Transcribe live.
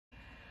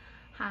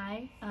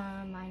Hi,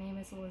 my name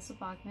is Alyssa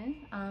Bachman,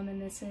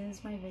 and this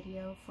is my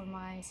video for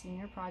my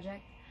senior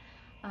project.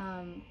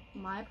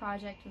 My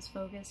project was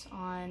focused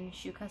on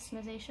shoe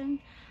customization.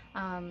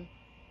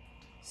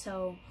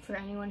 So for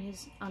anyone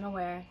who's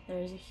unaware,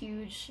 there's a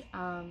huge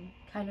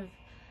kind of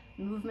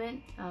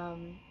movement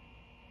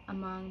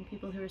among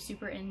people who are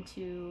super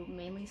into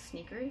mainly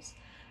sneakers,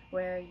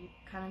 where you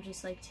kind of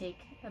just like take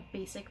a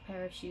basic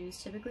pair of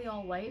shoes, typically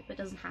all white, but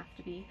doesn't have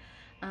to be,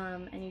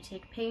 and you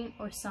take paint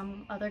or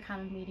some other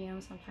kind of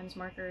medium, sometimes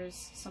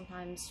markers,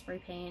 sometimes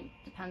spray paint,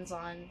 depends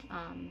on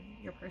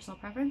your personal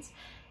preference,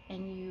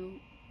 and you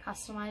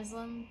customize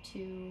them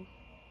to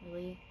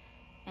really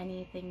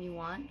anything you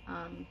want.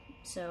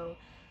 So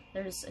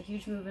there's a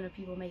huge movement of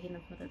people making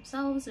them for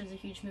themselves. There's a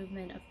huge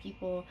movement of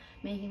people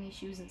making these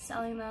shoes and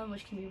selling them,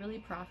 which can be really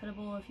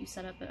profitable if you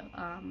set up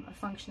a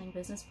functioning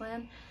business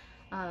plan.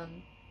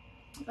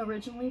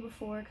 Originally,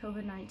 before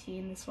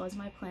COVID-19, this was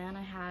my plan.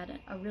 I had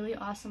a really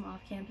awesome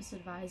off-campus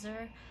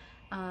advisor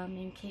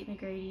named Kate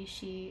McGrady.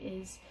 She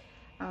is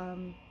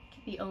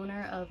the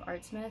owner of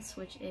Artsmiths,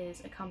 which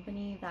is a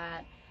company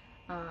that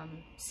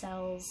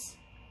sells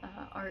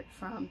art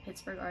from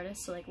Pittsburgh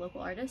artists, so like local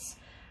artists.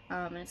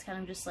 And it's kind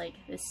of just like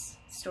this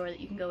store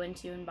that you can go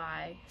into and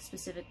buy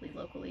specifically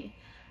locally.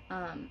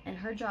 And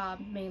her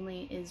job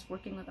mainly is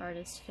working with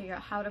artists to figure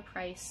out how to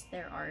price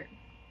their art,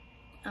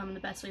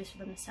 the best ways for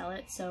them to sell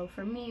it. So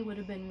for me, it would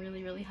have been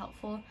really, really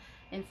helpful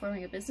in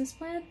forming a business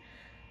plan.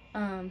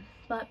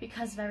 But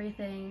because of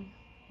everything,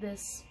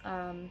 this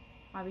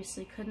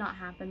obviously could not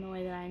happen the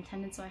way that I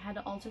intended, so I had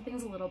to alter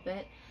things a little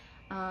bit.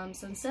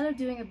 So instead of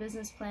doing a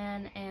business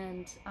plan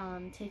and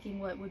taking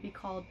what would be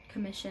called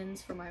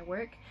commissions for my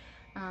work,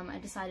 I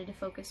decided to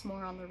focus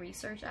more on the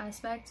research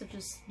aspect of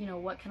just,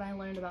 what can I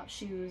learn about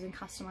shoes and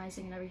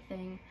customizing and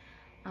everything.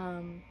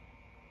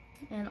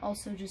 And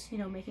also just,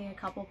 making a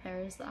couple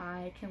pairs that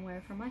I can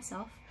wear for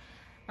myself.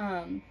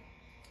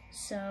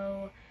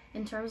 So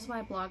in terms of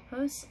my blog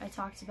posts, I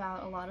talked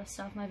about a lot of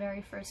stuff. My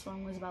very first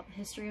one was about the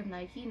history of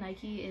Nike.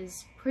 Nike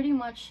is pretty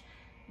much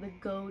the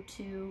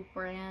go-to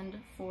brand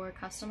for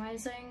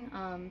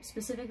customizing,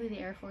 specifically the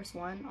Air Force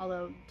One,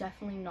 although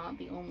definitely not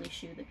the only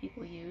shoe that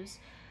people use.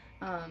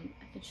 I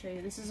can show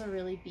you, this is a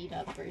really beat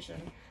up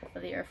version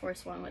of the Air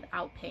Force One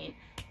without paint,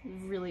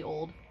 really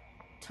old,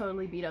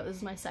 totally beat up. This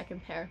is my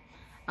second pair,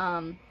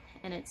 and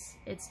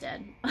it's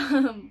dead.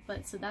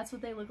 But so that's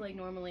what they look like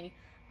normally,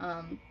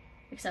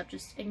 except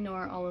just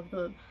ignore all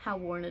of how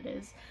worn it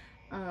is.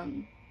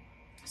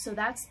 So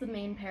that's the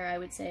main pair, I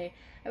would say.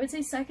 I would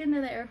say second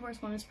to the Air Force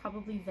One is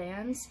probably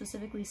Vans,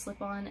 specifically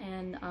slip-on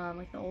and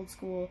like the old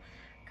school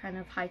kind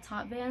of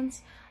high-top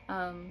Vans.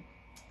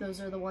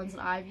 Those are the ones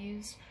that I've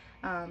used.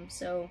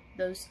 So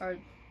those are,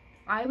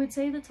 I would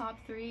say, the top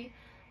three.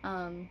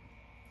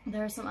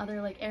 There are some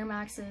other like Air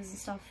Maxes and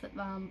stuff that,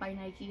 by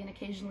Nike, and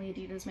occasionally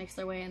Adidas makes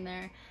their way in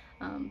there.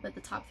 But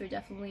the top three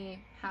definitely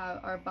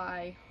are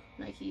by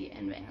Nike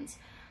and Vans.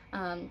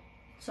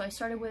 So I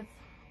started with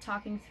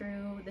talking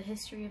through the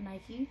history of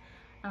Nike,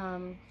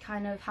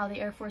 kind of how the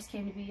Air Force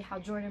came to be, how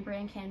Jordan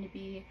Brand came to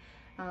be,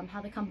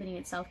 how the company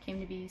itself came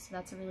to be. So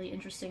that's a really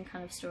interesting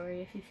kind of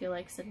story if you feel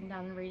like sitting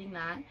down and reading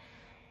that.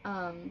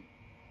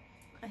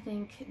 I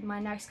think my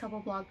next couple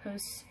blog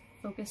posts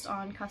focused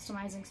on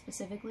customizing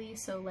specifically,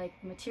 so like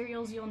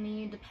materials you'll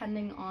need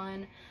depending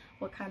on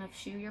what kind of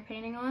shoe you're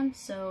painting on.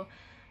 So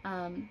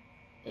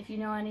if you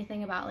know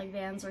anything about like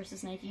Vans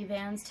versus Nike,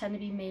 Vans tend to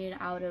be made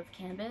out of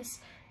canvas,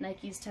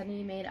 Nikes tend to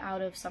be made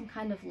out of some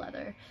kind of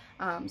leather.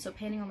 So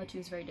painting on the two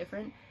is very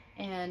different,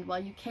 and while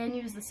you can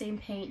use the same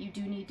paint, you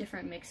do need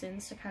different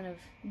mix-ins to kind of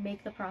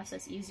make the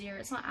process easier.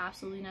 It's not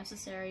absolutely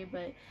necessary,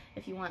 but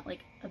if you want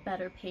like a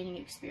better painting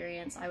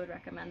experience, I would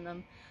recommend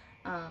them.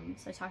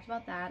 So I talked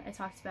about that. I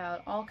talked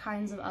about all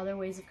kinds of other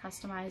ways of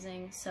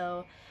customizing.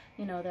 So,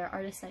 there are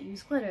artists that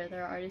use glitter,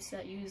 there are artists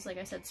that use, like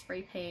I said,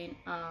 spray paint,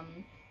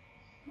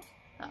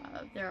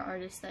 there are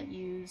artists that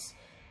use,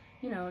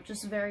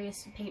 just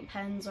various paint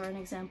pens are an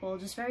example,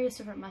 just various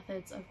different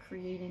methods of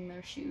creating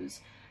their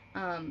shoes.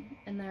 And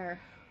there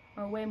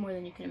are way more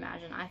than you can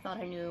imagine. I thought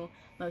I knew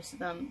most of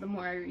them. The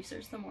more I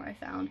researched, the more I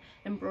found.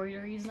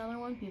 Embroidery is another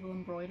one. People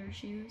embroider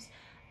shoes.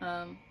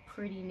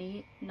 Pretty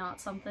neat. Not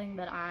something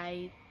that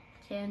I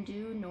can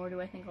do, nor do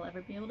I think I'll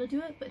ever be able to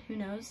do it, but who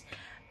knows.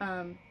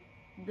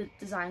 The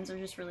designs are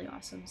just really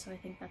awesome, so I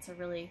think that's a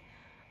really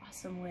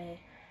awesome way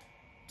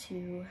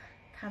to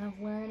kind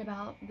of learn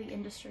about the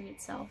industry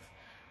itself.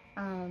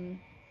 Let's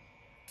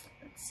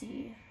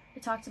see, I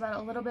talked about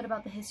a little bit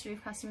about the history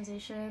of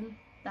customization.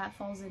 That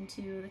falls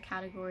into the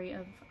category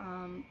of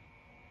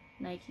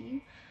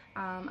Nike.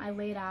 I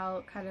laid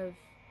out kind of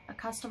a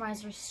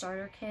customizer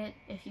starter kit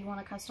if you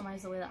want to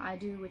customize the way that I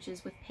do, which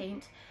is with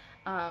paint.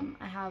 I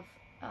have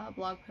a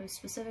blog post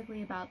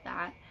specifically about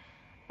that.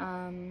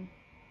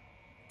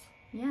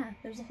 Yeah,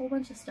 there's a whole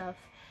bunch of stuff.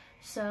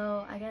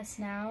 So I guess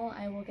now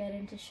I will get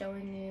into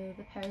showing you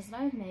the pairs that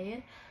I've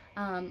made.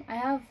 I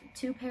have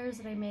two pairs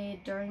that I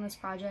made during this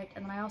project,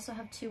 and then I also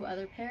have two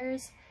other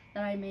pairs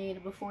that I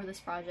made before this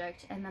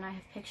project, and then I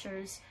have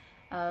pictures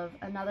of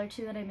another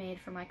two that I made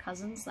for my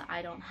cousins that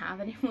I don't have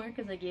anymore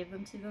because I gave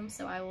them to them,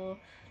 so I will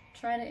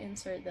try to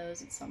insert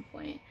those at some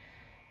point.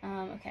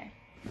 Okay,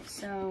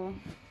 so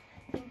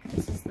I think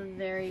this is the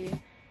very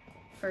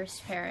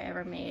first pair I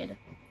ever made.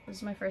 This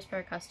is my first pair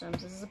of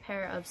customs. This is a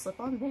pair of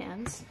slip-on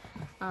Vans.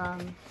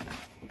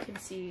 You can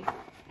see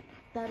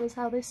that is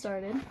how they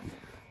started.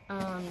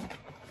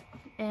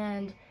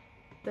 And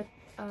the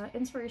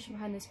inspiration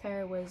behind this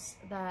pair was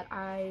that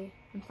I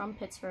am from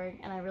Pittsburgh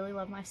and I really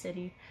love my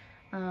city.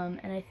 And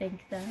I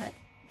think that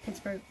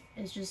Pittsburgh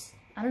is just,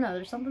 I don't know,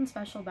 there's something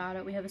special about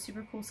it. We have a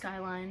super cool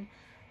skyline,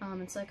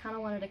 and so I kind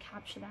of wanted to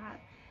capture that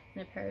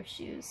in a pair of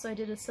shoes. So I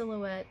did a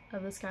silhouette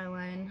of the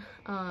skyline.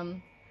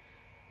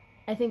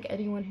 I think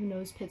anyone who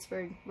knows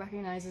Pittsburgh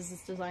recognizes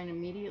this design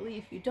immediately.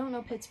 If you don't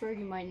know Pittsburgh,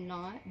 you might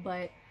not,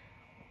 but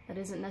that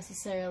isn't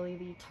necessarily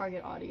the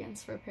target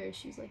audience for a pair of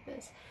shoes like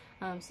this.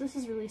 So this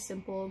is really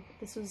simple.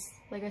 This was,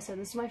 like I said,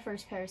 this is my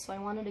first pair, so I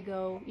wanted to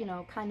go, you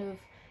know, kind of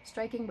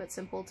striking but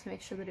simple to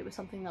make sure that it was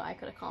something that I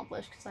could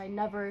accomplish, because I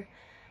never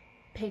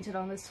painted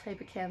on this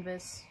type of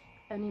canvas.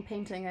 Any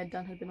painting I'd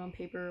done had been on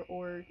paper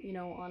or, you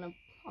know, on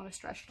a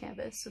stretched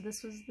canvas. So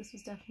this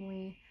was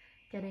definitely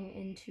getting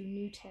into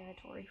new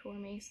territory for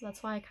me. So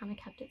that's why I kind of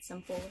kept it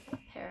simple with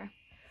that pair.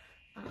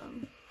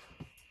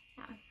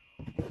 Yeah.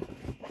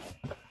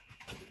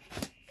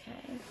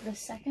 Okay, the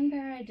second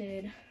pair I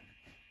did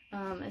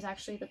is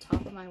actually at the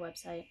top of my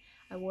website.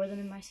 I wore them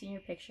in my senior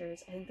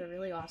pictures. I think they're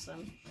really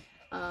awesome.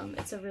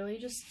 It's a really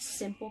just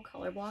simple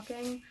color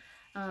blocking.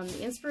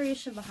 The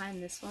inspiration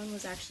behind this one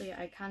was actually,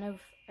 I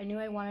knew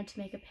I wanted to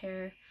make a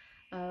pair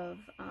of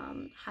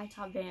high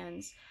top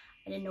Vans.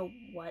 I didn't know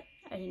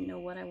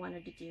what I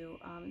wanted to do,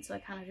 and so I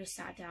kind of just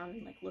sat down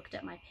and like looked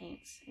at my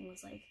paints and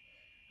was like,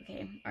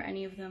 okay, are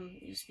any of them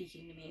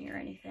speaking to me or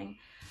anything?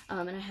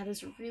 And I had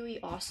this really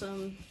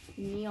awesome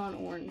neon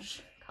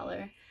orange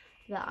color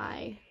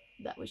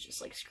that was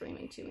just like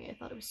screaming to me. I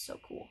thought it was so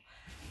cool.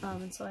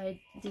 And so I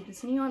did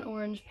this neon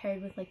orange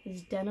paired with like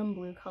this denim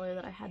blue color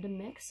that I had to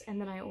mix,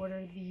 and then I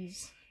ordered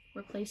these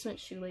replacement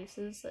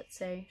shoelaces that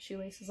say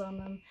shoelaces on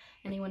them.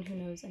 Anyone who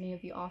knows any of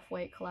the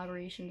Off-White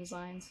collaboration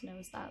designs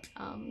knows that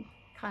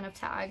kind of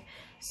tag.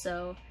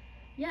 So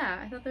yeah,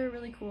 I thought they were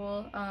really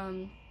cool.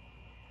 I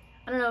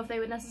don't know if they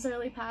would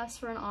necessarily pass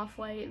for an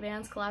Off-White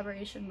Vans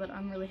collaboration, but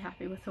I'm really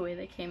happy with the way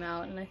they came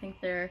out, and I think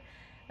they're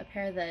a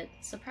pair that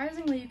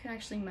surprisingly you can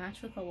actually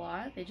match with a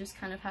lot. They just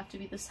kind of have to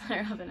be the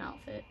center of an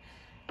outfit.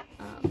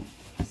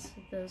 So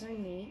those are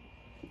neat.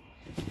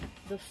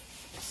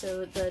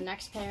 So the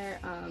next pair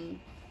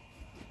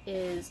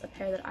is a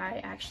pair that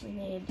I actually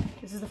made.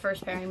 This is the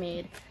first pair I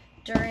made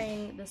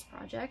during this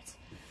project.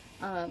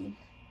 It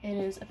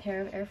is a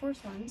pair of Air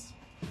Force Ones.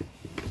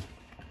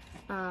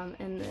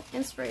 And the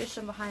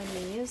inspiration behind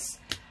these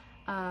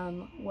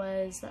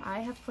was that I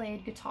have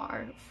played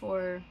guitar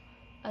for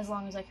as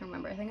long as I can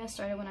remember. I think I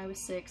started when I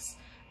was 6,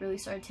 really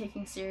started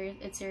taking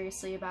it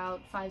seriously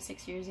about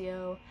 5-6 years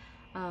ago,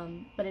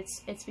 but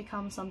it's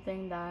become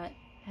something that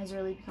has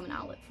really become an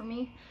outlet for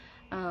me.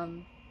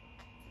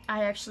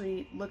 I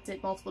actually looked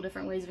at multiple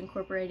different ways of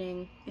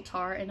incorporating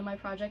guitar into my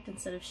project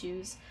instead of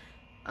shoes,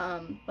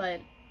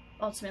 but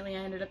ultimately I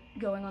ended up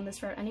going on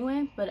this route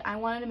anyway. But I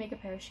wanted to make a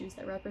pair of shoes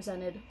that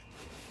represented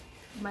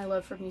my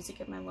love for music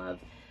and my love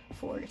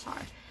for guitar.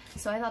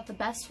 So I thought the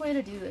best way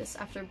to do this,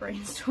 after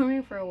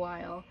brainstorming for a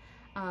while,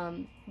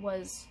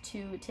 was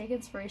to take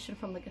inspiration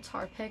from the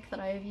guitar pick that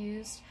I have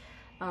used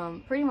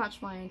pretty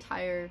much my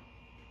entire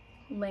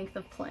length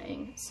of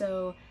playing.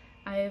 So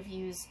I have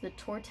used the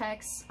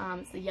Tortex,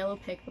 it's the yellow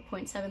pick, the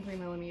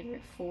 0.73mm,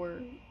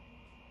 for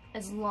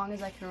as long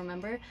as I can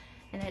remember,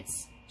 and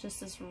it's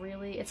just this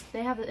really, it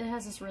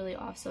has this really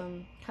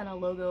awesome kind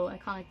of logo,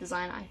 iconic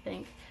design, I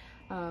think.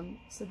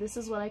 So this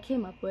is what I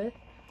came up with.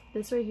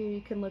 This right here,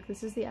 you can look,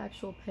 this is the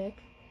actual pick.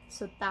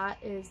 So that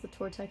is the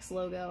Tortex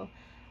logo.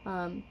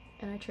 And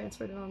I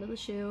transferred it onto the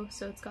shoe.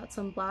 So it's got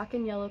some black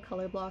and yellow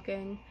color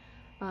blocking.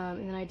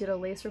 And then I did a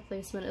lace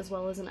replacement as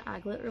well as an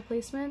aglet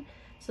replacement.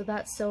 So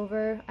that's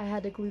silver. I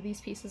had to glue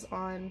these pieces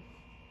on.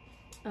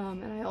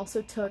 And I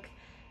also took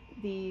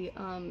the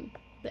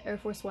Air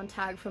Force One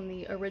tag from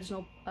the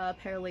original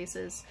pair of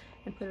laces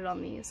and put it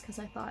on these, because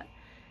I thought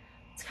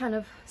it's kind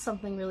of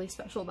something really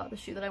special about the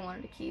shoe that I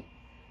wanted to keep.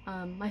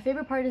 My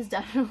favorite part is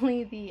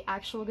definitely the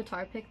actual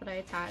guitar pick that I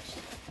attached.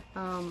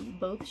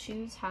 Both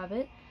shoes have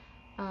it.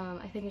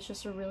 I think it's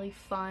just a really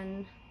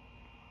fun,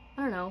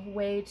 I don't know,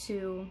 way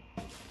to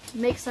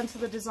make sense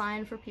of the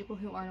design for people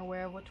who aren't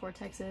aware of what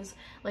Tortex is.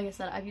 Like I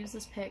said, I've used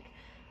this pick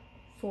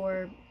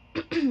for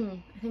I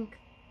think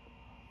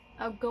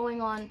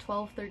going on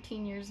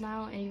 12-13 years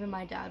now, and even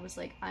my dad was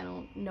like, I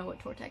don't know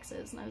what Tortex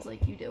is, and I was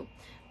like, you do.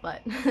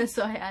 But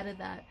so I added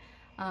that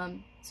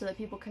so that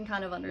people can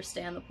kind of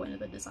understand the point of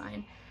the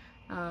design.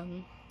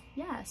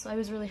 Yeah, so I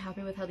was really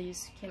happy with how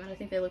these came out. I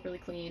think they look really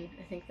clean.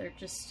 I think they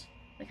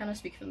kind of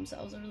speak for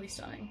themselves. They're really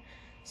stunning.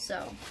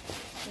 So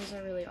those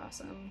are really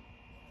awesome.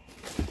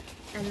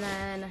 And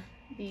then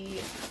the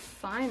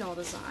final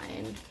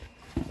design,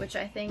 which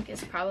I think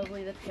is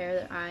probably the pair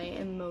that I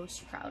am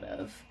most proud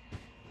of,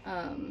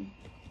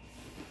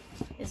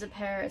 is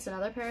it's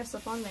another pair of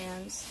slip-on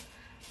Vans,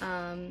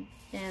 and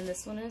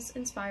this one is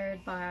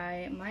inspired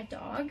by my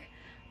dog.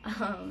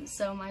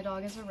 So my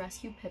dog is a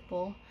rescue pit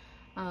bull.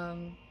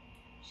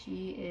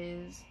 She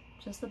is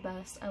just the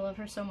best. I love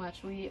her so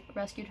much. We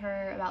rescued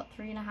her about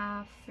 3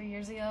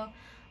 years ago,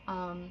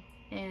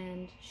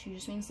 and she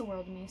just means the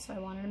world to me, so I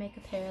wanted to make a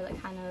pair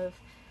that kind of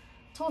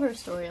told her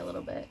story a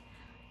little bit.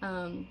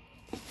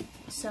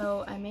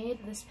 So I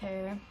made this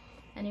pair.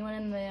 Anyone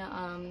in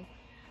the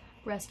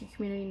rescue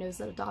community knows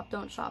that adopt,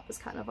 don't shop is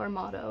kind of our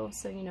motto,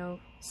 so you know,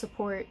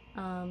 support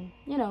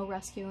you know,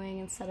 rescuing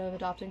instead of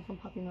adopting from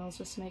puppy mills,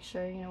 just to make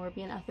sure, you know, we're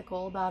being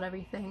ethical about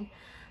everything.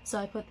 So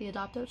I put the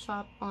adopt, don't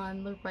shop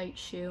on the right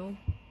shoe,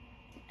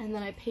 and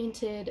then I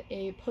painted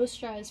a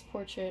posterized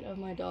portrait of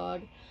my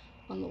dog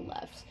on the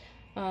left.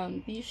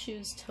 These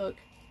shoes took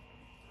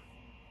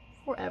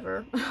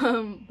forever,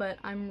 but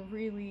I'm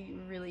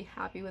really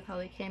happy with how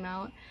they came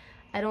out.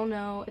 I don't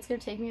know, it's gonna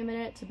take me a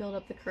minute to build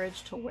up the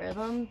courage to wear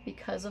them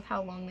because of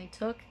how long they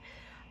took,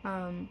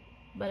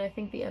 but I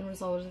think the end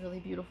result is really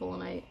beautiful,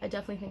 and I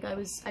definitely think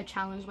I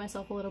challenged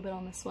myself a little bit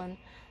on this one,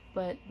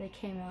 but they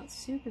came out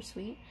super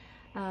sweet.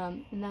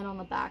 And then on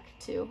the back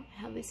too,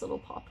 I have these little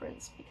paw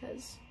prints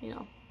because, you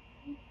know,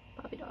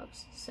 puppy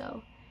dogs.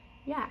 So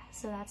yeah,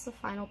 so that's the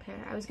final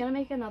pair. I was gonna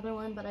make another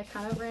one, but I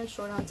kind of ran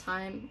short on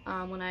time.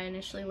 When I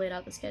initially laid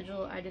out the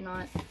schedule, I did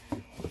not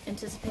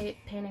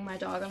anticipate painting my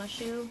dog on a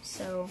shoe,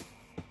 so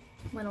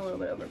went a little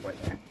bit overboard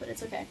there, but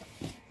it's okay.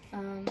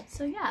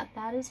 So yeah,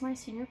 that is my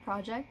senior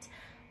project.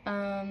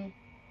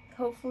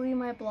 Hopefully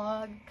my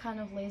blog kind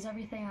of lays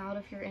everything out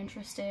if you're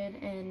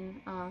interested in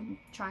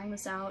trying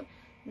this out.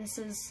 This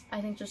is,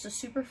 I think, just a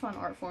super fun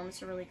art form.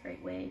 It's a really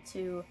great way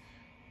to,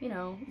 you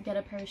know, get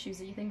a pair of shoes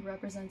that you think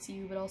represents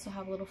you, but also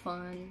have a little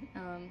fun.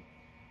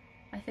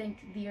 I think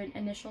the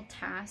initial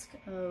task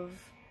of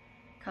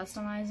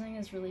customizing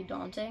is really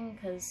daunting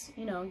because,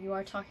 you know, you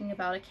are talking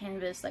about a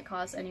canvas that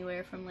costs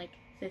anywhere from like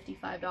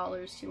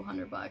 $55 to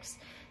 $100,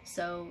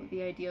 so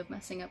the idea of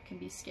messing up can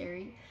be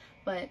scary.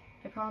 But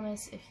I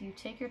promise, if you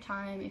take your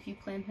time, if you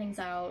plan things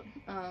out,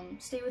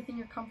 stay within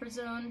your comfort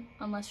zone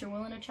unless you're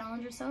willing to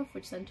challenge yourself,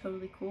 which then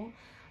totally cool.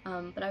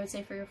 But I would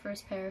say for your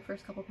first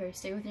couple pairs,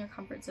 stay within your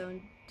comfort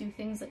zone. Do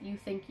things that you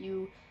think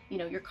you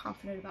know, you're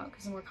confident about,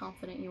 because the more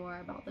confident you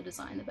are about the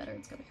design, the better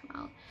it's going to come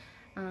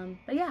out.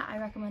 But yeah, I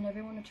recommend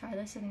everyone to try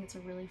this. I think it's a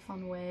really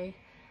fun way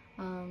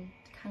to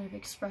kind of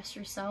express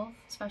yourself,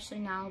 especially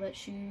now that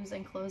shoes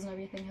and clothes and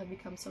everything have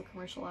become so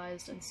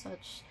commercialized and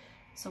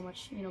so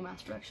much, you know,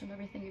 mass production and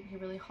everything. It'd be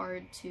really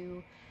hard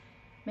to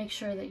make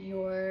sure that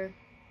your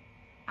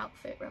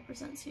outfit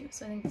represents you.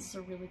 So I think this is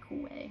a really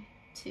cool way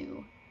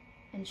to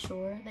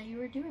ensure that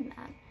you are doing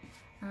that.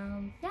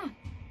 Yeah,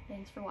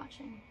 thanks for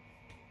watching.